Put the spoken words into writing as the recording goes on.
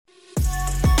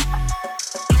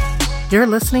You're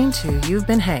listening to You've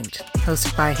Been Hanged,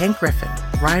 hosted by Hank Griffin,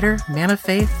 writer, man of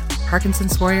faith,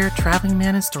 Parkinson's warrior, traveling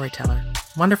man, and storyteller.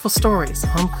 Wonderful stories,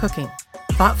 home cooking,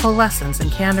 thoughtful lessons, and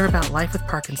candor about life with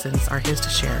Parkinson's are his to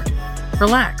share.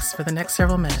 Relax for the next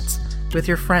several minutes with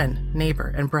your friend,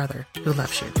 neighbor, and brother who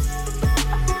loves you.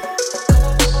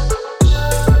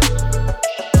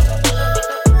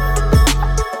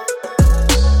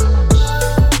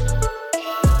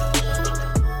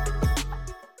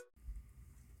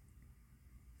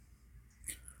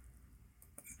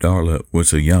 Darla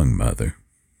was a young mother.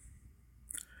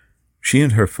 She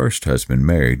and her first husband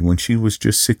married when she was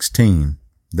just 16.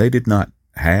 They did not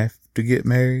have to get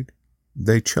married.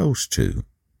 They chose to.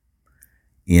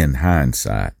 In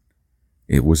hindsight,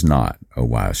 it was not a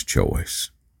wise choice.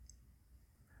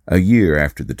 A year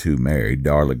after the two married,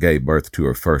 Darla gave birth to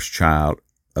her first child,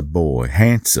 a boy.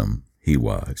 Handsome he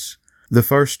was, the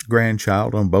first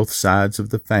grandchild on both sides of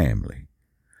the family.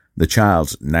 The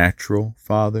child's natural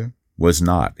father was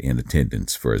not in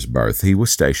attendance for his birth. He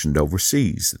was stationed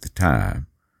overseas at the time.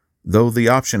 Though the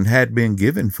option had been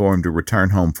given for him to return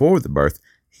home for the birth,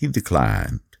 he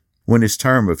declined. When his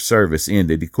term of service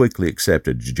ended, he quickly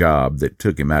accepted a job that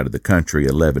took him out of the country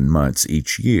 11 months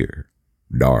each year.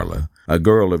 Darla, a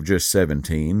girl of just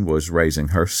 17, was raising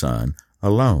her son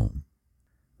alone.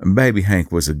 Baby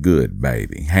Hank was a good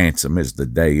baby, handsome as the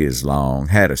day is long,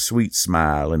 had a sweet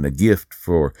smile and a gift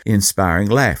for inspiring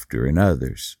laughter in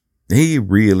others. He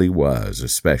really was a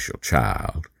special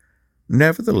child.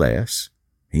 Nevertheless,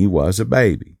 he was a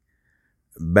baby.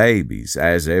 Babies,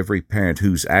 as every parent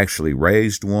who's actually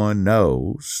raised one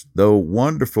knows, though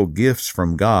wonderful gifts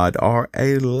from God, are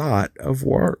a lot of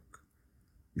work.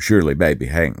 Surely baby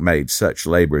Hank made such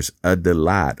labors a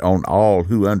delight on all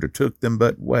who undertook them,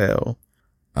 but, well,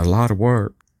 a lot of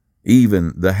work.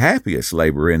 Even the happiest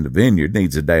laborer in the vineyard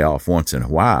needs a day off once in a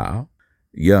while.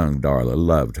 Young Darla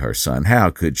loved her son. How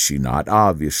could she not?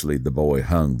 Obviously, the boy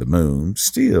hung the moon.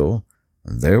 Still,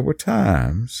 there were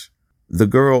times. The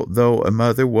girl, though a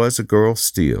mother, was a girl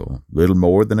still, little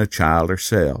more than a child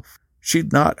herself.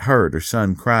 She'd not heard her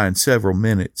son cry in several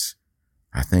minutes.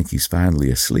 I think he's finally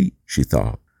asleep, she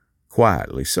thought.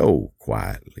 Quietly, so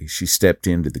quietly, she stepped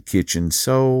into the kitchen.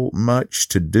 So much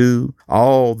to do.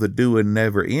 All the doing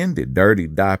never ended. Dirty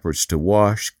diapers to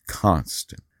wash,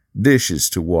 constant. Dishes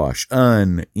to wash,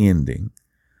 unending.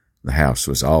 The house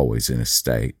was always in a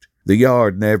state. The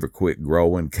yard never quit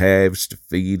growing, calves to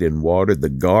feed and water, the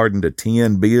garden to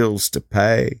tend, bills to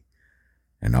pay,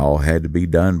 and all had to be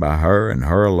done by her and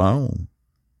her alone.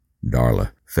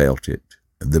 Darla felt it,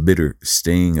 the bitter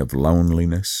sting of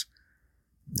loneliness.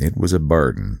 It was a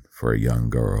burden for a young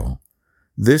girl.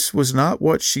 This was not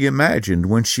what she imagined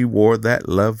when she wore that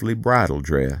lovely bridal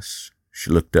dress. She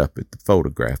looked up at the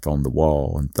photograph on the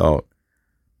wall and thought,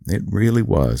 it really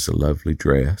was a lovely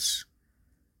dress.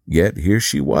 Yet here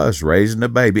she was raising a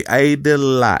baby, a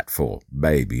delightful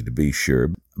baby to be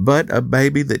sure, but a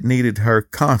baby that needed her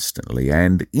constantly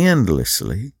and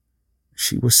endlessly.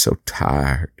 She was so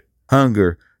tired.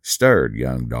 Hunger stirred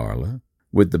young Darla.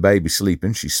 With the baby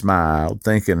sleeping, she smiled,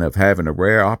 thinking of having a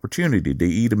rare opportunity to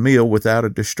eat a meal without a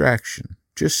distraction,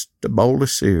 just a bowl of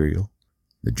cereal.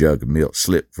 The jug of milk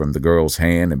slipped from the girl's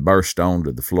hand and burst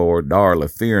onto the floor. Darla,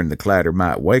 fearing the clatter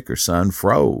might wake her son,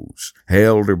 froze,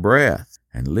 held her breath,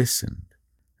 and listened.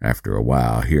 After a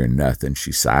while, hearing nothing,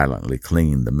 she silently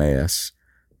cleaned the mess.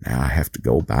 Now I have to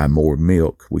go buy more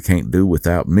milk. We can't do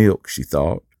without milk, she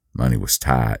thought. Money was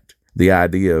tight. The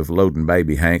idea of loading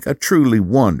baby Hank, a truly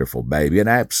wonderful baby, an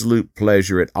absolute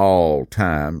pleasure at all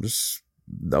times,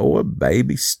 though a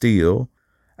baby still,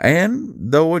 and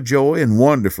though a joy and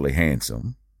wonderfully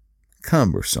handsome,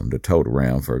 cumbersome to tote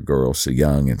around for a girl so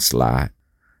young and slight.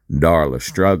 Darla,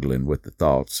 struggling with the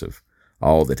thoughts of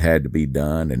all that had to be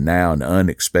done, and now an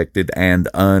unexpected and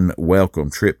unwelcome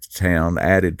trip to town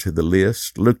added to the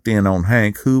list, looked in on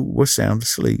Hank, who was sound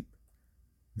asleep.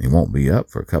 He won't be up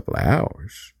for a couple of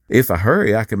hours. If I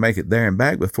hurry, I can make it there and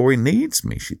back before he needs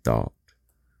me, she thought.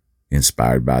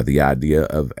 Inspired by the idea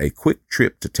of a quick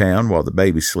trip to town while the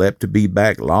baby slept, to be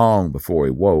back long before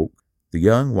he woke, the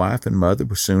young wife and mother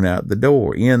were soon out the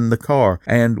door, in the car,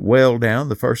 and well down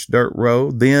the first dirt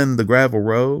road, then the gravel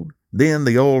road, then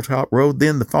the old top road,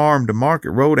 then the farm to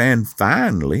market road, and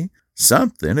finally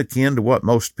something akin to what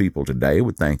most people today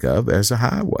would think of as a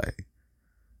highway.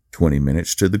 20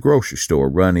 minutes to the grocery store,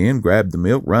 run in, grab the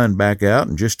milk, run back out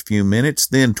in just a few minutes,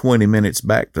 then 20 minutes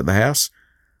back to the house.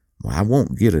 Well, I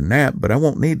won't get a nap, but I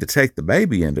won't need to take the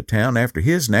baby into town after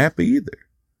his nap either.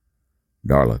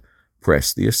 Darla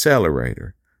pressed the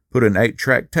accelerator. put an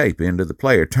 8-track tape into the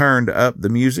player, turned up the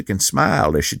music, and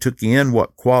smiled as she took in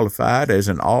what qualified as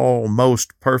an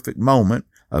almost perfect moment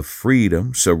of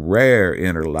freedom so rare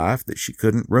in her life that she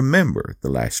couldn't remember the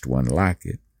last one like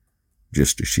it.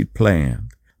 Just as she'd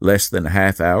planned. Less than a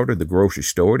half hour to the grocery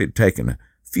store. It had taken a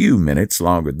few minutes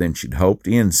longer than she'd hoped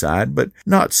inside, but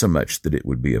not so much that it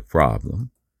would be a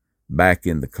problem. Back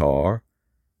in the car,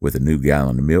 with a new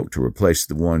gallon of milk to replace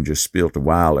the one just spilt a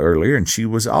while earlier, and she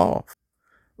was off.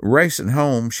 Racing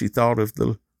home, she thought of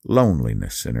the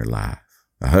loneliness in her life.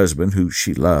 A husband who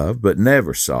she loved but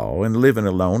never saw, and living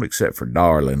alone except for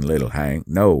darling little Hank.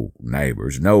 No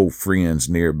neighbors, no friends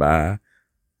nearby.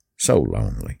 So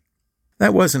lonely.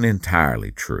 That wasn't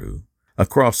entirely true.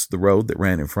 Across the road that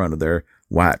ran in front of their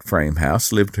white frame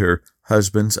house lived her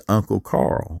husband's Uncle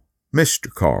Carl.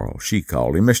 Mr. Carl, she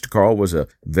called him. Mr. Carl was a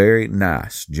very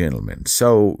nice gentleman,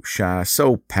 so shy,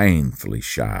 so painfully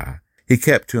shy. He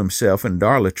kept to himself, and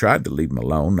Darla tried to leave him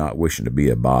alone, not wishing to be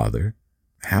a bother.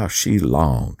 How she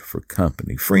longed for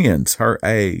company, friends her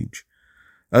age,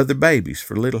 other babies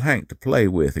for little Hank to play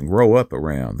with and grow up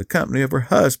around, the company of her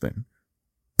husband.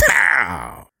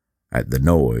 Pow! At the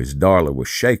noise, Darla was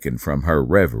shaken from her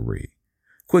reverie.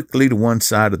 Quickly to one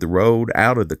side of the road,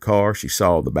 out of the car, she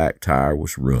saw the back tire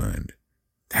was ruined.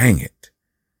 Dang it,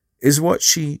 is what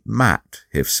she might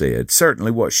have said,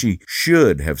 certainly what she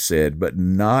should have said, but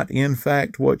not in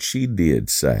fact what she did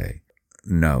say.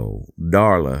 No,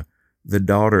 Darla, the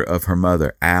daughter of her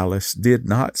mother Alice, did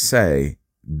not say,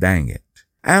 dang it.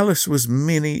 Alice was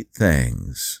many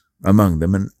things, among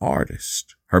them an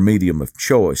artist. Her medium of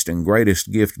choice and greatest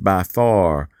gift by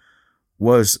far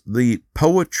was the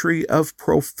poetry of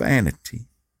profanity.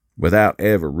 Without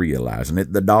ever realizing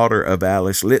it, the daughter of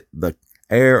Alice lit the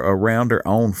air around her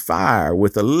on fire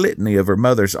with a litany of her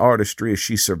mother's artistry as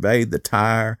she surveyed the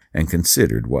tire and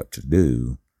considered what to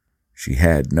do. She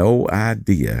had no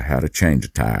idea how to change a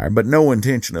tire, but no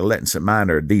intention of letting some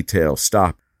minor detail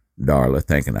stop. Darla,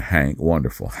 thinking of Hank,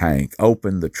 wonderful Hank,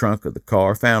 opened the trunk of the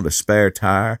car, found a spare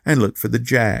tire, and looked for the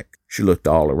jack. She looked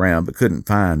all around but couldn't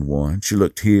find one. She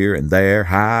looked here and there,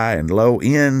 high and low,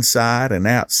 inside and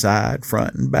outside,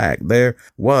 front and back. There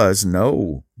was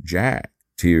no jack.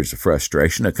 Tears of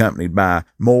frustration, accompanied by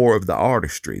more of the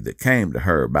artistry that came to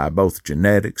her by both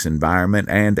genetics, environment,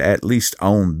 and, at least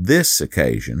on this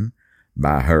occasion,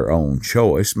 by her own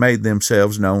choice, made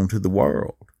themselves known to the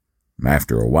world.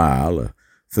 After a while, a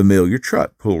familiar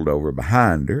truck pulled over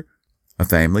behind her. A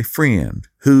family friend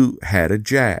who had a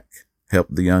jack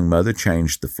helped the young mother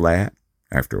change the flat.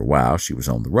 After a while, she was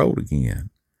on the road again.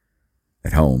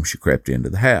 At home, she crept into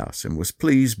the house and was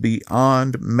pleased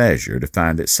beyond measure to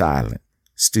find it silent.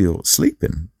 Still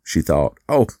sleeping, she thought.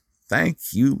 Oh, thank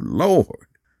you, Lord.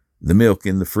 The milk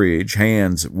in the fridge,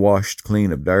 hands washed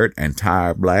clean of dirt and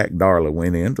tire black, Darla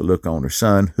went in to look on her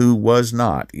son, who was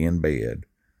not in bed.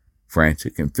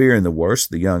 Frantic and fearing the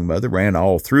worst, the young mother ran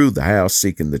all through the house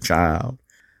seeking the child.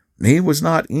 He was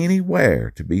not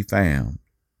anywhere to be found.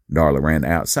 Darla ran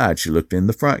outside. She looked in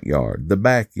the front yard, the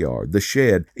backyard, the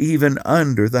shed, even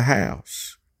under the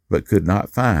house, but could not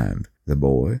find the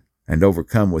boy, and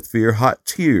overcome with fear, hot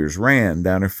tears ran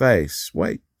down her face.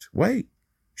 Wait.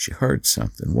 She heard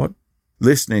something. What?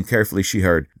 Listening carefully, she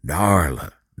heard,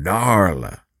 Darla.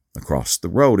 Across the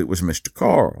road, it was Mr.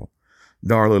 Carl.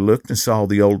 Darla looked and saw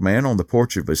the old man on the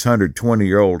porch of his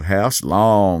 120-year-old house,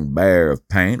 long, bare of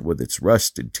paint, with its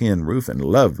rusted tin roof and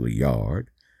lovely yard.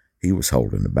 He was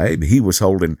holding a baby. He was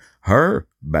holding her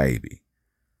baby.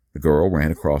 The girl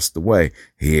ran across the way.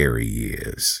 Here he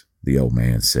is, the old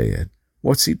man said.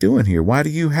 What's he doing here? Why do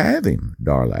you have him?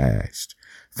 Darla asked.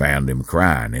 Found him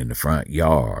crying in the front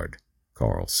yard,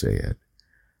 Carl said.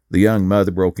 The young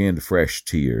mother broke into fresh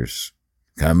tears.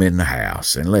 Come in the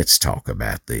house and let's talk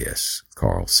about this,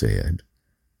 Carl said.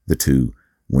 The two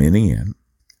went in.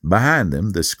 Behind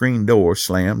them, the screen door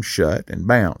slammed shut and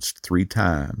bounced 3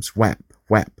 times. Whap,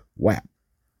 whap, whap.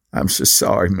 I'm so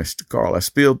sorry, Mr. Carl. I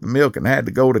spilled the milk and had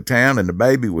to go to town, and the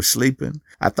baby was sleeping.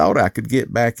 I thought I could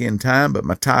get back in time, but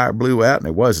my tire blew out and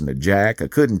there wasn't a jack. I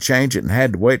couldn't change it and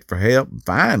had to wait for help.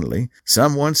 Finally,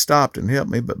 someone stopped and helped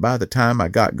me, but by the time I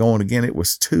got going again, it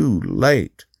was too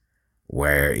late.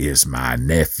 Where is my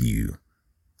nephew?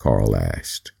 Carl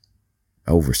asked.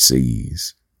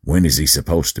 Overseas. When is he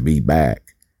supposed to be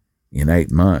back? In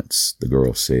 8 months, the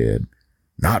girl said.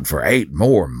 Not for 8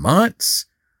 more months?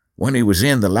 When he was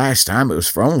in the last time, it was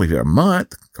for only a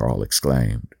month, Carl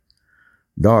exclaimed.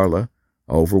 Darla,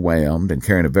 overwhelmed and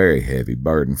carrying a very heavy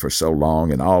burden for so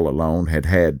long and all alone, had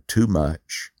had too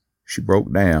much. She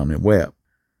broke down and wept.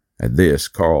 At this,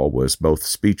 Carl was both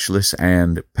speechless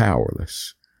and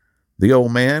powerless. The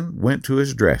old man went to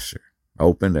his dresser,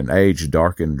 opened an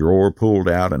age-darkened drawer, pulled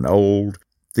out an old,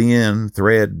 thin,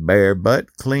 threadbare,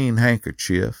 but clean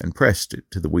handkerchief, and pressed it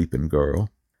to the weeping girl.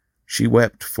 She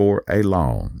wept for a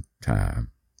long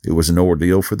time. It was an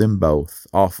ordeal for them both.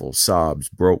 Awful sobs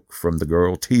broke from the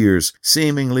girl, tears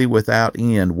seemingly without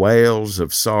end, wails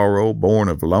of sorrow born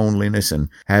of loneliness and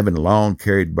having long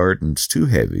carried burdens too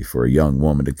heavy for a young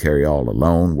woman to carry all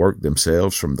alone, worked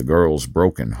themselves from the girl's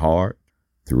broken heart.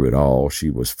 Through it all,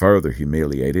 she was further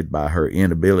humiliated by her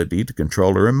inability to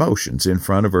control her emotions in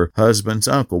front of her husband's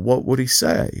uncle. What would he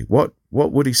say? What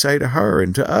would he say to her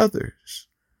and to others?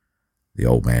 The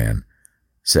old man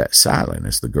sat silent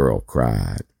as the girl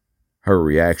cried. Her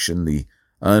reaction, the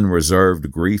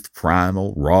unreserved grief,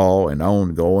 primal, raw, and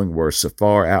ongoing, were so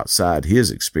far outside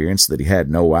his experience that he had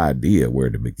no idea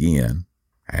where to begin.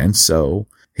 And so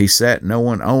he sat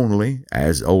knowing only,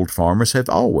 as old farmers have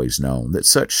always known, that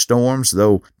such storms,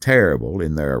 though terrible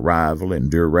in their arrival and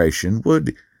duration,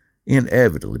 would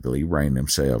inevitably rain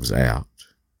themselves out.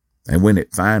 And when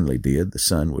it finally did, the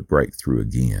sun would break through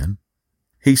again.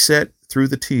 He sat through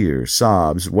the tears,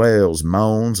 sobs, wails,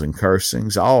 moans, and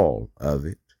cursings, all of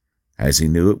it, as he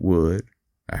knew it would.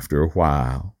 After a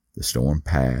while, the storm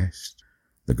passed.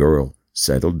 The girl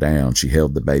settled down. She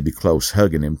held the baby close,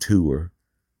 hugging him to her.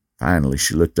 Finally,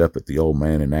 she looked up at the old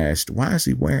man and asked, "Why is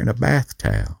he wearing a bath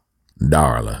towel?"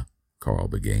 "Darla," Carl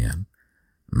began,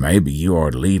 "maybe you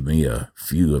ought to leave me a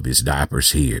few of his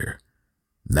diapers here.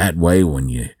 That way, when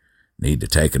you need to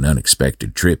take an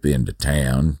unexpected trip into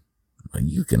town,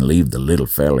 you can leave the little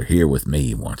feller here with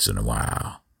me once in a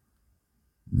while."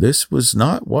 This was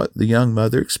not what the young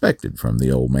mother expected from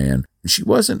the old man. She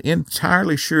wasn't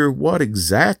entirely sure what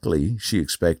exactly she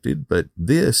expected, but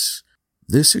this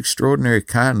extraordinary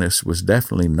kindness was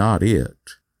definitely not it.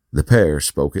 The pair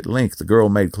spoke at length. The girl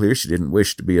made clear she didn't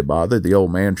wish to be a bother. The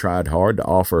old man tried hard to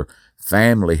offer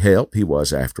family help. He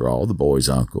was, after all, the boy's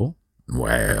uncle.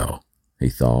 Well, he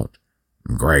thought,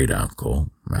 great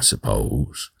uncle, I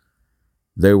suppose.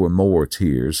 There were more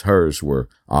tears. Hers were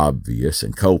obvious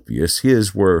and copious.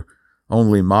 His were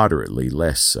only moderately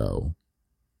less so.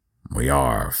 "We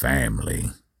are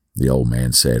family," the old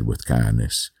man said with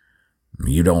kindness.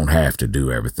 "You don't have to do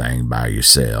everything by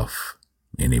yourself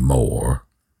anymore."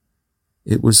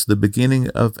 It was the beginning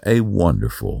of a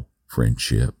wonderful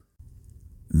friendship.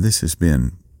 This has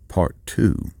been part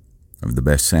 2 of The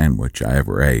Best Sandwich I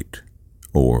Ever Ate,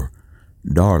 or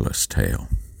Darla's Tale.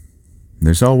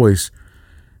 There's always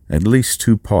at least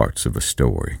 2 parts of a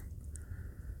story.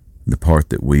 The part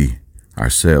that we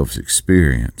ourselves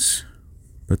experience,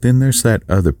 but then there's that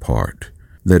other part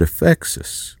that affects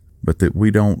us, but that we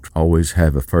don't always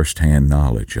have a first-hand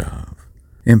knowledge of.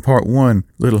 In part 1,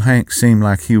 little Hank seemed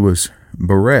like he was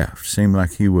bereft, seemed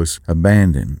like he was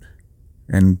abandoned.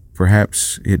 And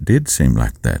perhaps it did seem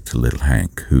like that to little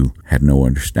Hank, who had no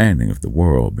understanding of the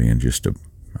world, being just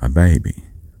a baby.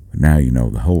 But now you know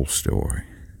the whole story.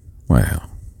 Well,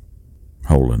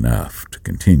 whole enough to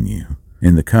continue.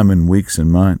 In the coming weeks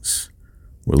and months,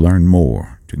 we'll learn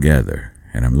more together,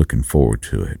 and I'm looking forward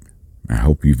to it. I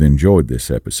hope you've enjoyed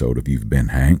this episode of You've Been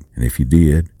Hank, and if you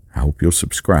did, I hope you'll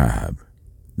subscribe,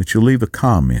 that you'll leave a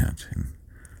comment and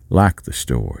like the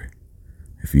story.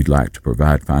 If you'd like to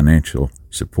provide financial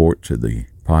support to the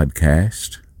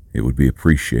podcast, it would be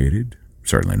appreciated. I'm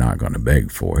certainly not going to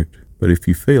beg for it, but if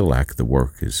you feel like the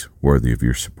work is worthy of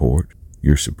your support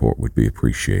would be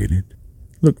appreciated.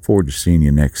 Look forward to seeing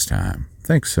you next time.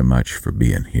 Thanks so much for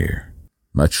being here.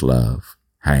 Much love,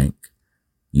 Hank.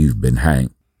 You've been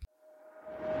Hank.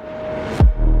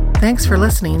 Thanks for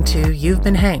listening to You've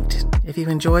Been Hanked. If you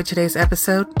enjoyed today's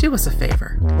episode, do us a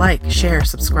favor. Like, share,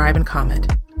 subscribe, and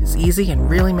comment. It's easy and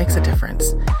really makes a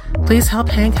difference. Please help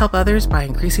Hank help others by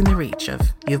increasing the reach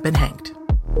of You've Been Hanked.